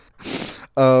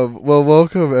Well,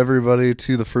 welcome everybody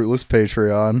to the Fruitless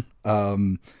Patreon.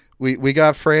 We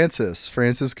got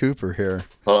Francis Cooper here.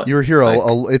 Hi. You were here. Hi.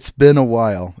 It's been a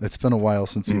while. It's been a while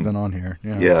since you've Mm, been on here.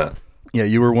 Yeah, yeah. yeah.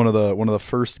 You were one of the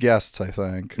first guests, I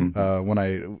think. hmm When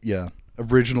I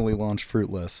originally launched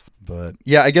Fruitless. But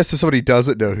yeah, I guess if somebody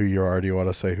doesn't know who you are, do you want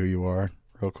to say who you are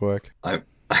real quick? I'm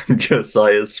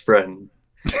Josiah's friend.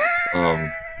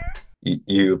 Um,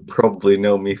 you probably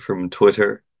know me from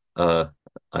Twitter. Uh,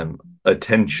 I'm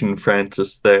Attention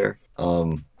Francis there.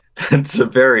 That's a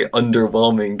very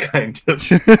underwhelming kind of,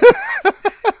 you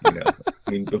know.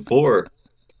 I mean,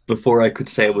 before I could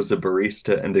say I was a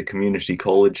barista and a community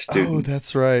college Oh, student,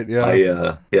 that's right.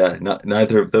 Yeah. yeah,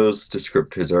 neither of those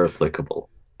descriptors are applicable.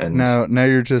 And Now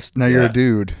you're a yeah.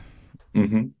 dude.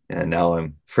 And now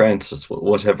I'm Francis,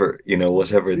 whatever,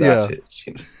 whatever that Yeah. is,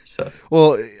 So,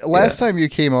 Well, last yeah. time you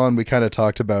came on, we kind of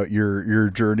talked about your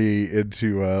journey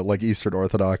into like Eastern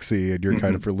Orthodoxy and your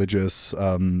kind of hmm religious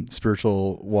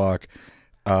spiritual walk.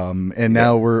 And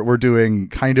now Yeah. we're doing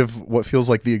kind of what feels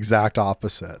like the exact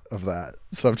opposite of that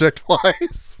subject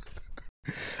wise.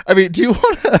 I mean, do you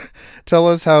want to tell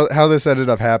us how this ended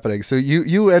up happening? So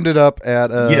you ended up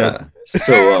at Yeah.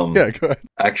 So, yeah, go ahead.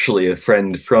 actually, a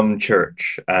friend from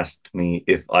church asked me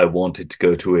if I wanted to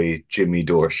go to a Jimmy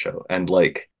Dore show. And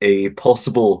like a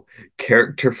possible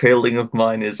character failing of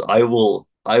mine is I will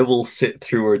sit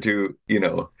through or do,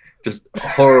 just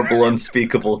horrible,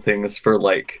 unspeakable things for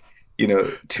like,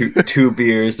 two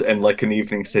beers and like an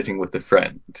evening sitting with a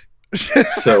friend.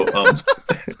 So,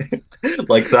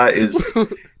 like that is,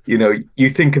 you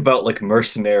think about like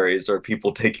mercenaries or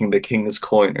people taking the king's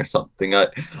coin or something.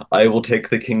 I will take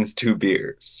the king's two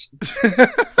beers.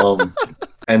 Um,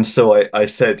 and so I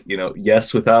said,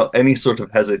 yes, without any sort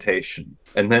of hesitation.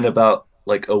 And then about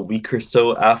like a week or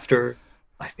so after,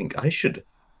 I think I should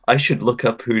look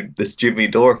up who this Jimmy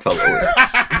Dore fellow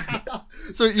is.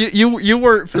 So you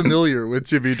weren't familiar with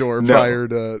Jimmy Dore No, prior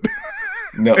to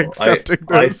no, I accepting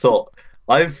I this. thought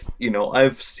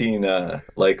I've seen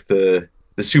like the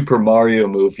Super Mario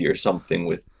movie or something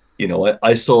with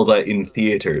I saw that in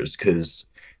theaters because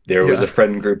there was Yeah. a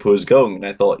friend group who was going and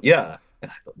I thought yeah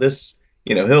and I thought this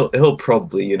he'll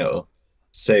probably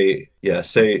say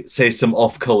some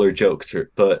off-color jokes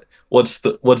or but what's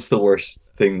the worst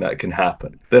thing that can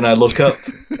happen? Then I look up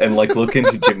and like look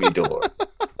into Jimmy Dore.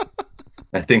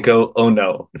 I think oh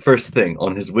no, first thing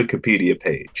on his Wikipedia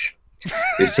page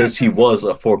it says he was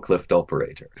a forklift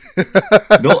operator.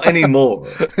 Not anymore.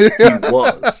 He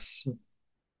was.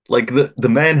 Like the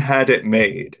man had it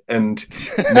made, and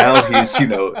now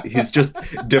he's just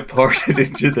departed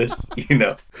into this.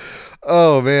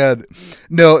 Oh man,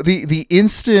 no. The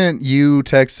instant you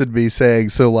texted me saying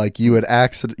so, like you're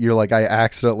like I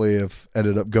accidentally have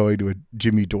ended up going to a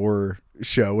Jimmy Dore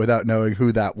show without knowing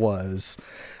who that was.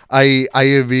 I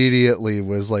immediately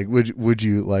was like, would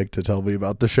you like to tell me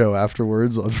about the show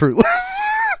afterwards on Fruitless?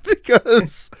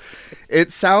 Because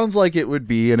it sounds like it would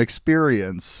be an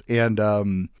experience, and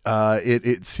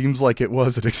it seems like it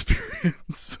was an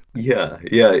experience. Yeah,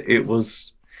 it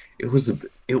was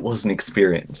an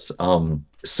experience.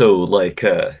 So like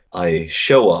I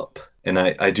show up and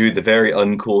I do the very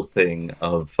uncool thing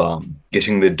of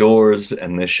getting the doors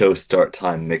and the show start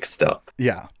time mixed up.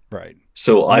 Yeah, right.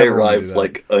 So I Never want to do arrive that.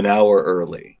 like an hour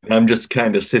early, and I'm just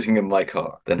kind of sitting in my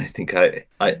car. Then I think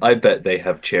I bet they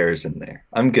have chairs in there.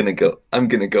 I'm gonna go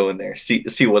in there,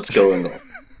 see what's going on.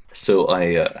 So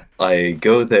I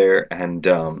go there,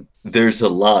 and there's a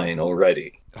line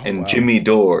already, Oh and wow. Jimmy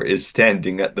Dore is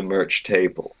standing at the merch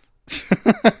table,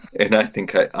 and I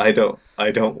think I don't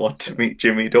want to meet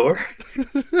Jimmy Dore.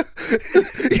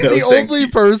 No, The thank only you.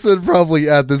 person probably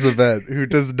at this event who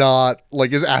does not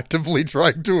like is actively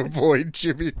trying to avoid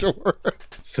Jimmy Dore.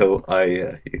 So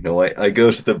I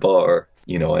go to the bar,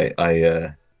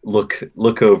 I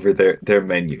look over their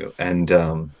menu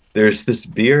and there's this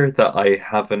beer that I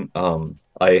haven't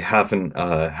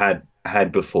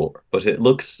had before, but it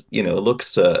looks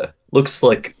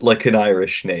like an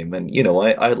Irish name and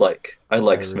I like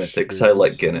Irish Smithwick's, I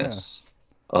like beers. Yeah. Guinness.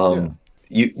 Yeah.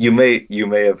 You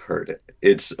may have heard it.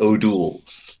 It's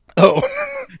O'Doul's. Oh.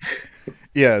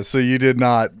 Yeah, so you did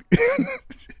not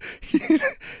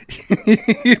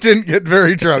you didn't get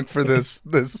very drunk for this.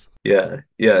 Yeah,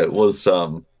 it was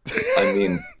I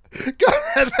mean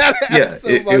God, that yeah, adds so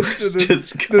it much to was this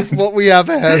just this what we have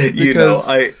ahead you know, because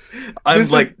I'm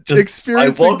this like just I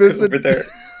experiencing walk this over there.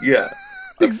 Yeah.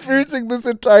 uh, experiencing this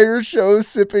entire show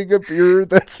sipping a beer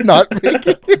that's not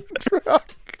making you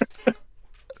drunk.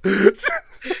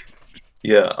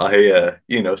 Yeah,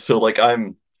 so like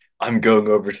I'm going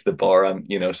over to the bar. I'm,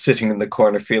 sitting in the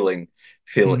corner feeling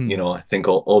feel, Mhm. I think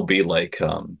I'll be like,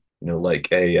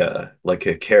 like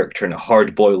a character in a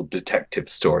hard-boiled detective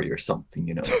story or something,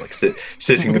 like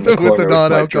sitting in with the with the corner with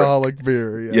my drink. non-alcoholic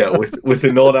beer. Yeah, Yeah. with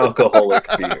a non-alcoholic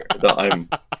beer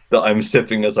that I'm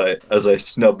sipping as I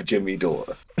snub Jimmy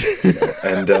Dore,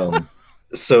 And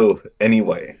so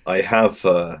anyway, I have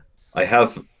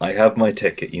my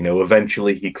ticket,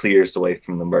 eventually he clears away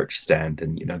from the merch stand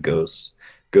and goes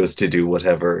to do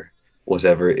whatever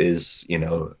is,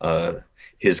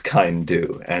 his kind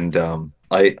do. And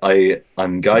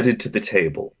I'm guided to the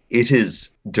table. It is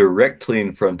directly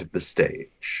in front of the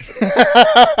stage.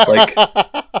 Like,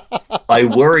 I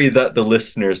worry that the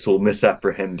listeners will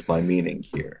misapprehend my meaning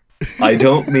here. I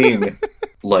don't mean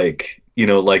like,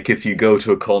 like if you go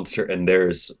to a concert and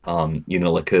there's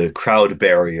like a crowd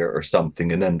barrier or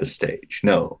something and then the stage.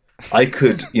 No. I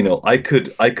could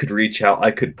reach out,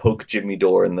 I could poke Jimmy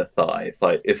Dore in the thigh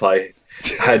if I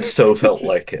had so felt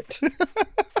like it.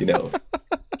 You know,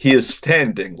 he is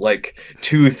standing like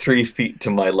 2, 3 feet to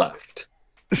my left.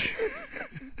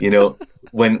 You know,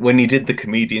 when he did the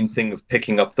comedian thing of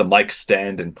picking up the mic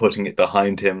stand and putting it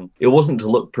behind him, it wasn't to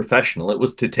look professional, it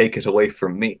was to take it away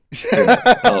from me.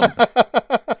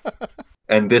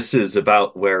 And this is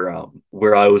about where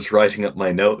I was writing up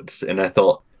my notes, and I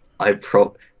thought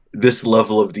this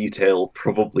level of detail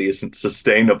probably isn't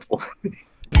sustainable.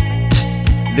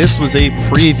 This was a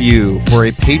preview for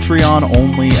a Patreon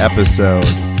only episode.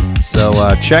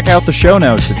 So check out the show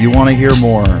notes if you want to hear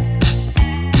more.